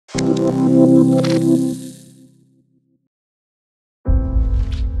You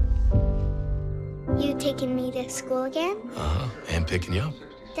taking me to school again? And picking you up.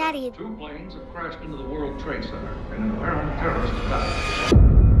 Daddy. 2 planes have crashed into the World Trade Center in an apparent terrorist attack.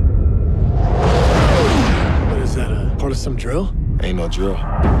 What is that, a part of some drill? Ain't no drill.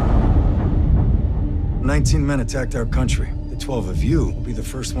 19 men attacked our country. The 12 of you will be the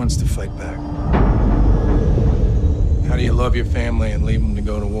first ones to fight back. How do you love your family and leave them to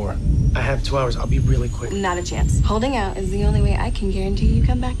go to war? I have 2 hours. I'll be really quick. Not a chance. Holding out is the only way I can guarantee you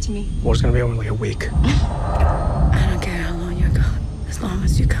come back to me. War's gonna be over in like a week. I don't care how long you're gone, as long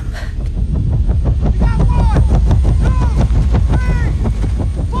as you come back.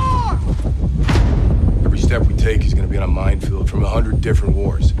 Every step we take is gonna be on a minefield from 100 different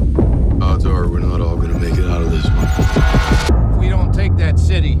wars. Odds are we're not all gonna make it out of this one. If we don't take that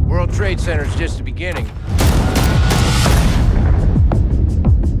city, World Trade Center is just the beginning.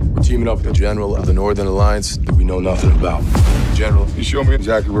 We're teaming up with the general of the Northern Alliance that we know nothing about. General, you show me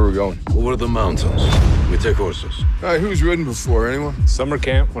exactly where we're going. Over the mountains. We take horses. All right, who's ridden before? Anyone? Summer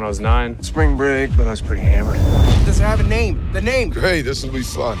camp when I was 9. Spring break, but I was pretty hammered. Does it have a name? The name. Great, this will be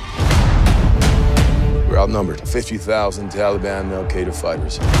fun. We're outnumbered. 50,000 Taliban and Al-Qaeda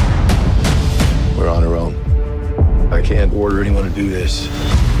fighters. We're on our own. I can't order anyone to do this.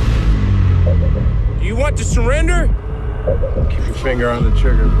 Do you want to surrender? Keep your finger on the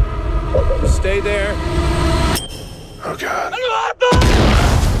trigger. Just stay there. Oh, God.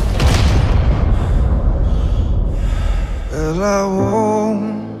 Well, I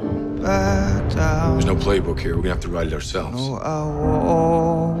won't back down. There's no playbook here. We're gonna have to write it ourselves. No, I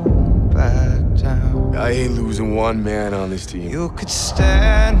won't back down. I ain't losing one man on this team. You could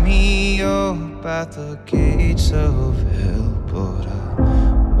stand me up at the gates of hell, but I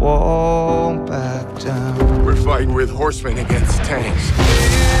won't back down. We're fighting with horsemen against tanks.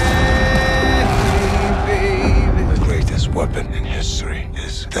 Hey, The greatest weapon in history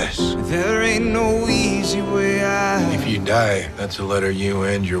is this. there ain't no easy way out. If you die, that's a letter you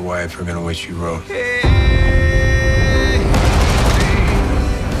and your wife are gonna wish you wrote. I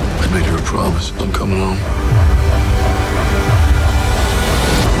made her a promise. I'm coming home.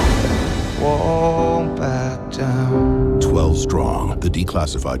 Won't back down. 12 Strong, the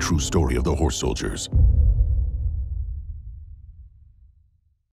declassified true story of the horse soldiers.